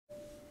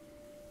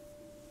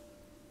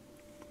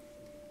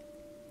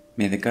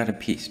May the God of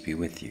peace be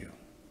with you.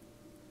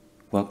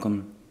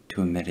 Welcome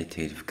to a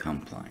Meditative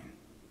Compline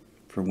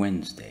for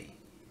Wednesday,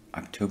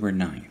 October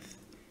 9th,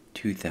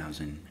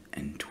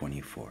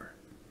 2024,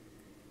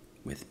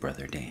 with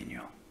Brother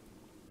Daniel.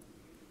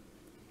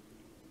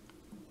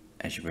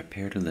 As you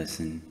prepare to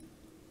listen,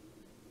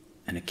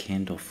 and a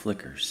candle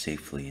flickers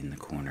safely in the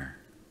corner,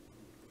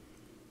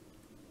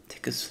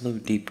 take a slow,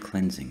 deep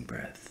cleansing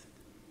breath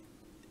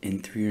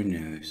in through your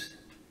nose,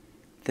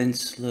 then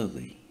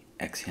slowly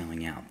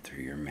exhaling out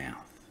through your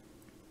mouth.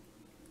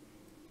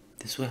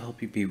 This will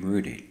help you be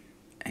rooted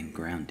and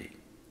grounded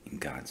in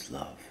God's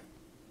love.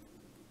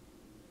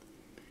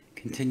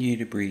 Continue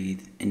to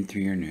breathe in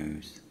through your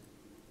nose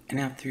and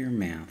out through your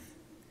mouth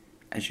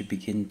as you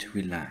begin to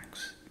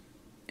relax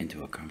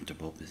into a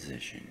comfortable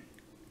position.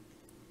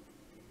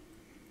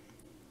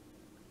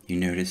 You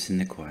notice in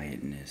the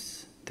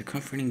quietness the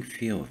comforting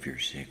feel of your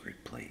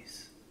sacred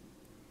place,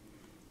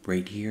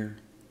 right here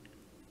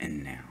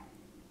and now.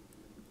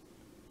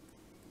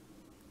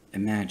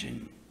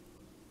 Imagine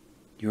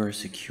you are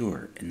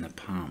secure in the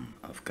palm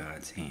of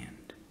God's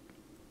hand.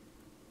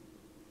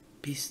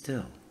 Be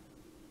still,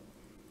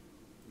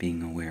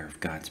 being aware of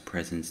God's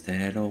presence that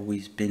had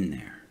always been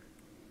there,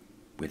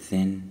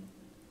 within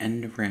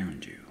and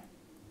around you.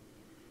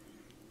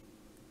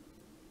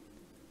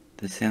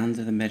 The sound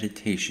of the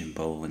meditation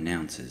bowl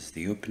announces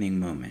the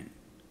opening moment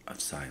of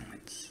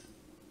silence.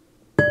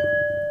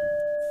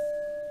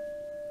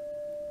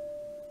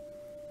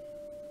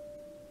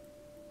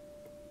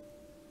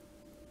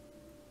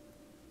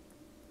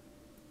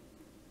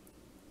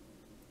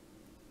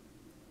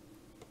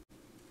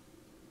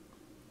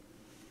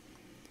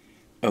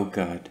 O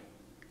God,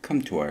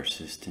 come to our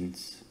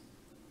assistance.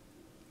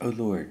 O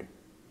Lord,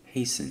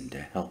 hasten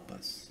to help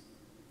us.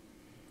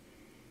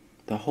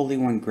 The Holy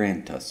One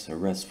grant us a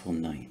restful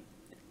night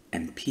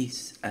and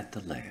peace at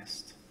the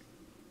last.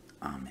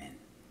 Amen.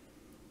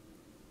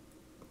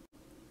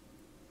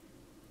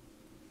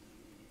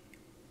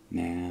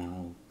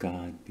 Now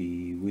God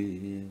be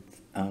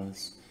with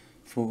us,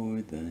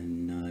 for the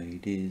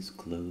night is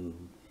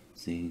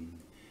closing.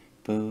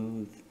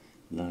 Both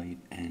light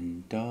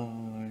and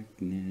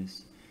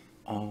darkness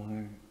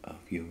are of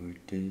your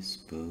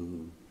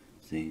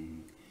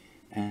disposing,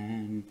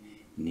 and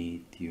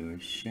 'neath your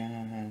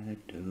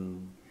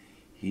shadow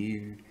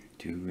here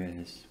to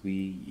rest we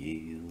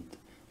yield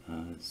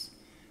us,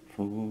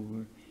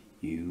 for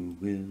you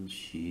will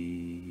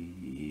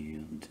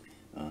shield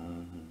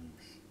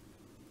us.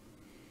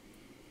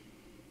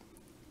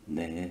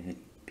 Let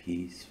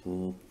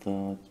peaceful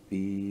thoughts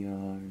be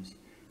ours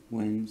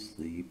when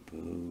sleep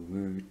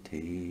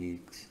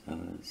overtakes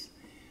us.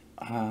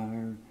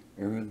 Our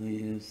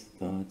earliest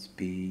thoughts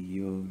be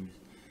yours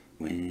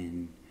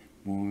when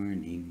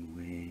morning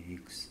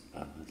wakes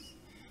us.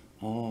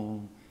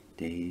 All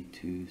day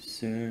to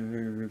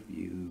serve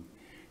you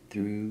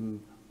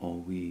through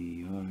all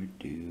we are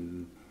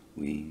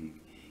doing,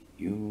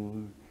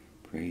 your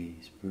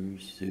praise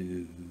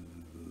pursuing.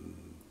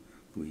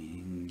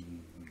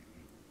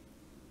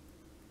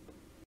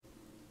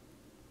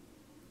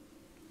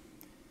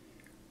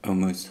 O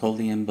most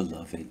holy and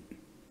beloved,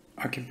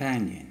 our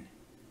companion,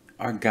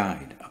 our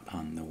guide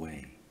upon the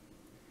way,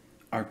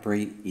 our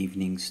bright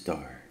evening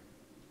star,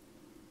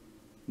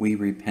 we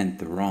repent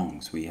the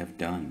wrongs we have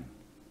done.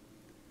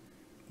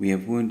 We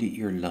have wounded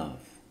your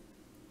love.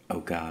 O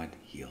God,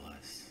 heal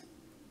us.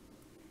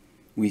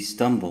 We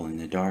stumble in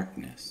the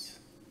darkness.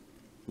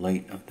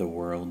 Light of the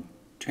world,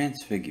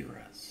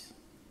 transfigure us.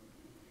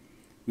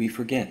 We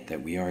forget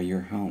that we are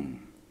your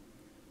home.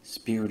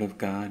 Spirit of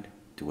God,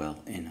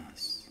 dwell in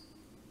us.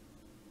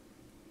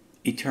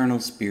 Eternal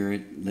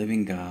Spirit,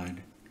 living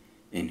God,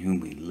 in whom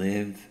we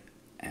live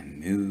and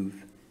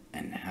move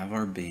and have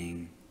our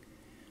being,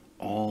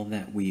 all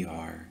that we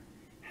are,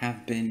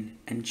 have been,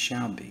 and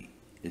shall be,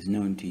 is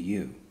known to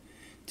you,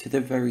 to the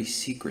very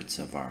secrets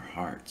of our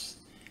hearts,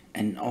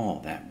 and all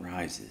that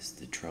rises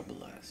to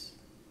trouble us.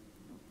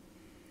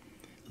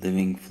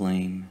 Living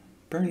flame,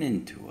 burn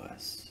into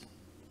us.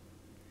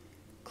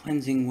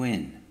 Cleansing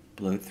wind,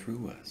 blow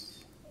through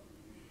us.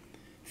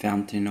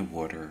 Fountain of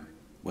water,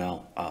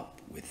 well up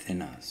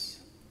within us,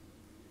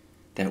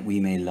 that we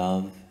may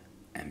love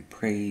and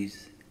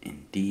praise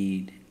in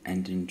deed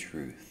and in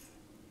truth.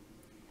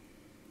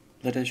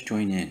 Let us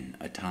join in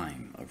a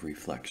time of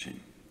reflection.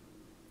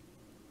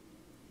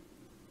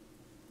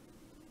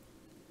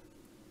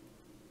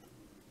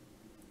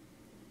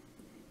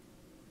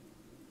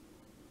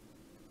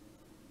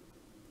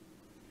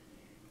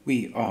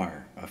 We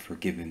are a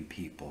forgiven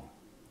people.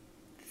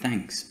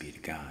 Thanks be to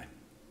God.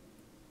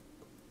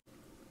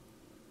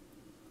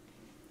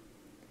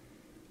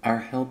 Our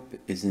help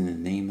is in the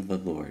name of the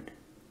Lord,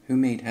 who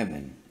made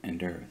heaven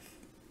and earth.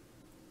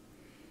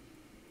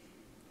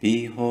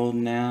 Behold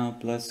now,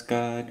 bless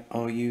God,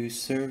 all you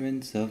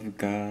servants of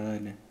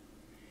God,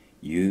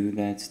 you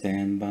that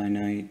stand by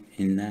night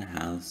in the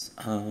house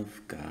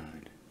of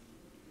God.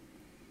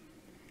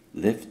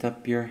 Lift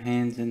up your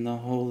hands in the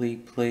holy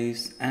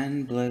place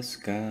and bless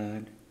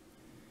God.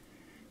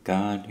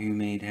 God who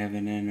made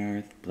heaven and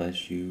earth,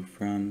 bless you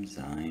from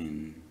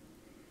Zion.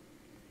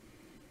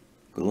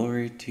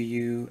 Glory to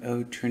you,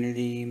 O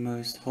Trinity,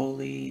 most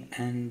holy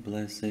and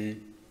blessed,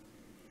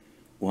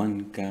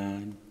 one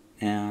God,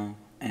 now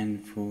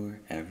and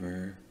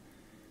forever.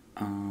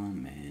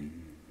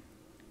 Amen.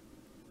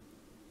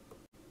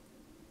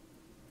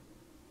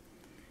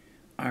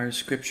 Our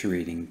scripture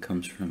reading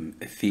comes from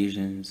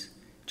Ephesians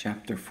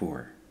chapter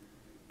 4,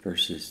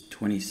 verses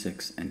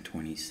 26 and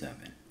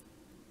 27.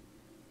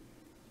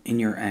 In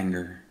your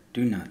anger,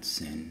 do not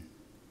sin.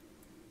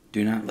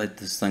 Do not let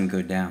the sun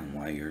go down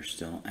while you're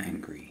still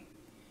angry,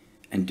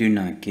 and do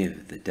not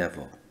give the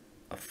devil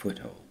a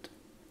foothold.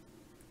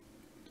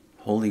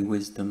 Holy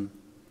wisdom,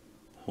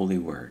 holy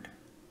word.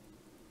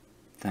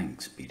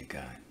 Thanks be to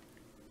God.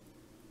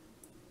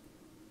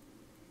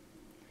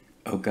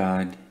 O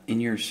God, in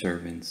your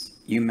servants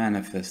you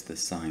manifest the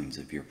signs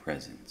of your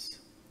presence.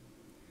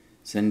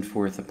 Send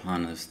forth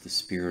upon us the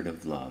spirit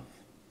of love,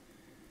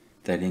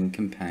 that in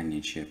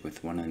companionship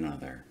with one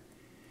another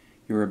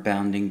your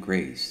abounding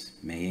grace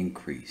may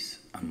increase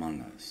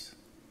among us.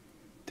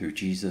 Through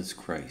Jesus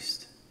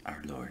Christ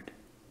our Lord.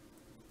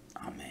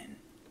 Amen.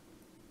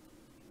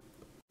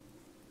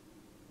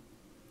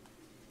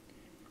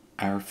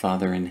 Our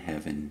Father in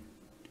heaven,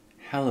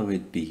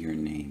 hallowed be your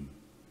name.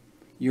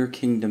 Your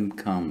kingdom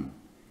come,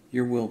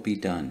 your will be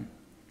done,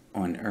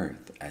 on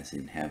earth as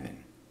in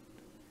heaven.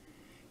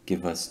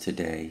 Give us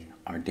today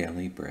our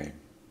daily bread.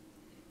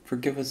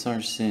 Forgive us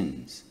our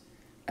sins,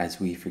 as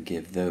we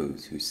forgive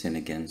those who sin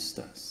against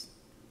us.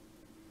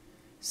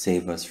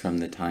 Save us from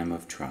the time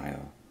of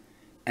trial,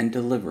 and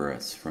deliver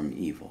us from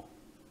evil.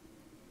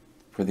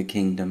 For the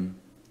kingdom,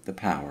 the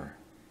power,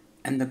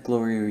 and the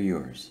glory are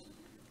yours,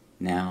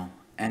 now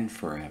and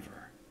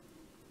forever.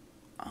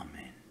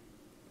 Amen.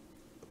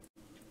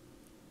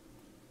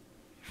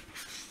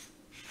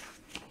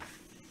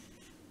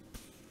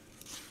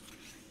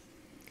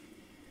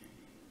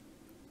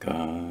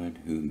 God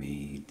who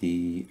made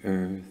the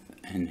earth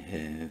and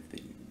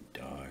heaven,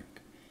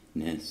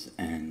 darkness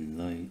and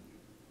light,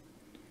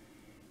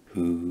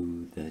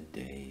 who the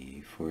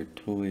day for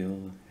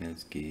toil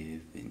has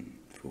given,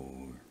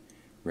 for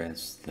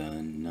rest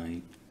the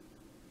night.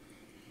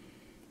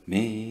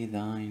 May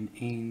thine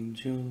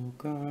angel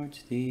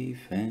guards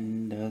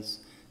defend us,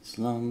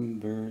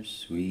 slumber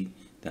sweet,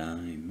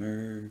 thy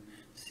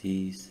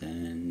mercy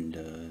send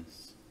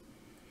us.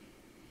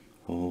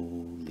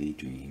 Holy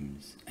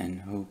dreams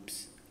and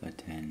hopes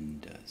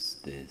attend us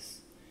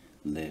this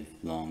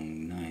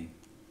livelong night.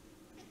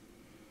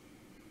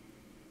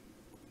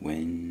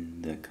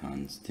 When the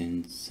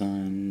constant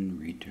sun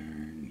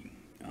returning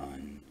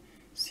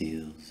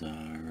unseals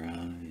our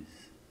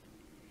eyes,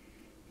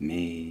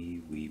 may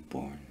we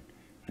born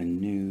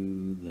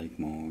anew like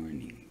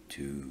morning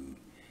to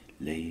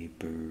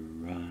labor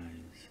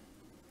rise.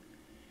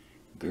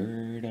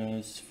 Gird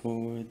us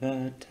for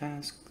the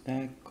task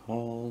that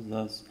calls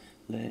us,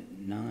 let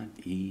not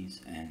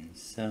ease and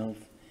self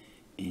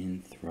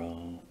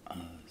enthrall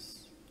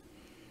us.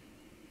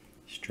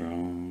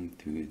 Strong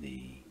through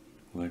thee,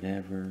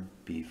 whatever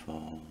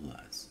befall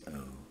us,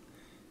 O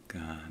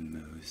God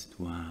most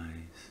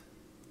wise.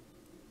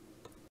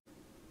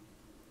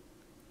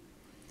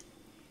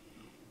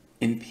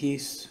 In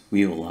peace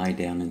we will lie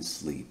down and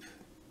sleep.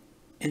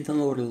 In the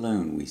Lord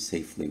alone we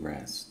safely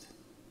rest.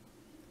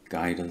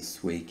 Guide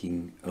us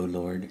waking, O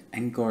Lord,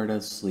 and guard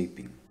us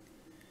sleeping,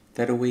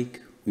 that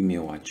awake we may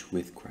watch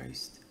with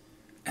Christ,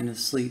 and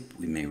asleep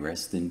we may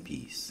rest in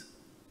peace.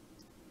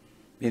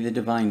 May the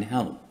divine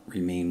help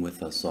remain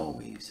with us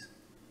always,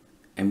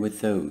 and with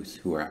those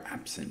who are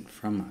absent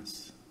from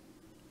us.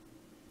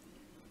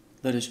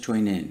 Let us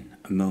join in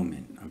a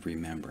moment of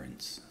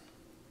remembrance.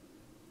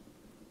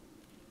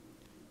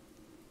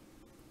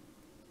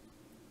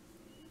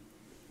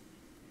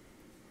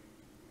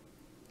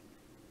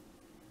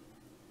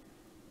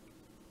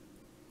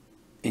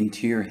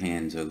 Into your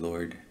hands, O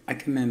Lord, I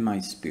commend my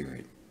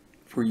spirit,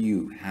 for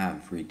you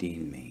have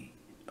redeemed me,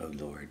 O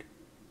Lord,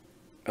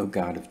 O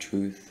God of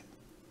truth.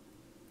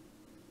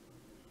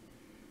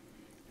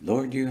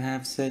 Lord, you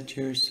have set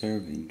your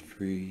servant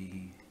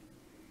free,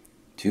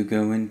 to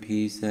go in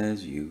peace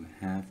as you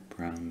have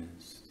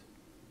promised.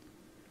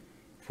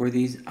 For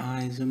these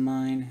eyes of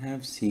mine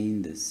have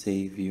seen the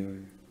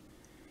Savior,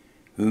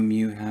 whom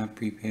you have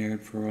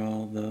prepared for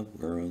all the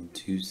world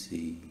to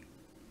see.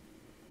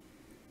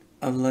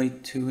 A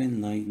light to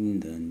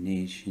enlighten the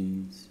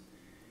nations,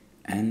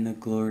 and the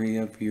glory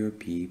of your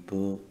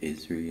people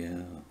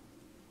Israel.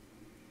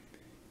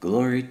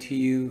 Glory to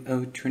you,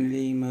 O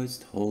Trinity,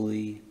 most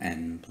holy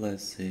and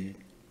blessed,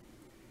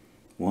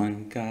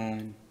 one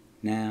God,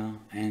 now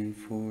and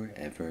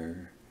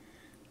forever.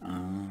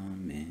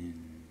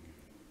 Amen.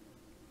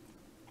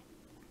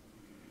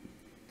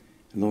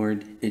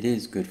 Lord, it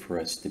is good for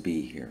us to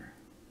be here.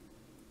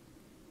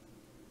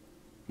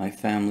 My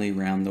family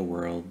round the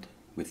world,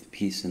 with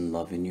peace and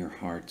love in your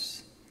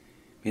hearts,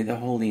 may the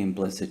Holy and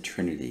Blessed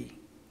Trinity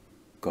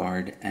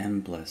guard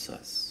and bless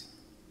us.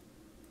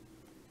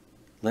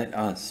 Let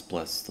us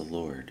bless the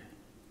Lord.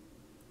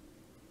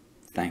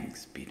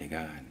 Thanks be to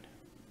God.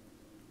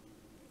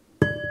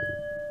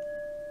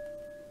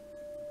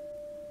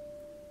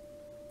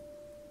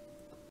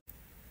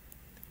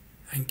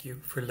 Thank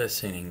you for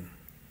listening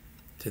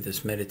to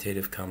this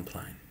Meditative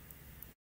Compline.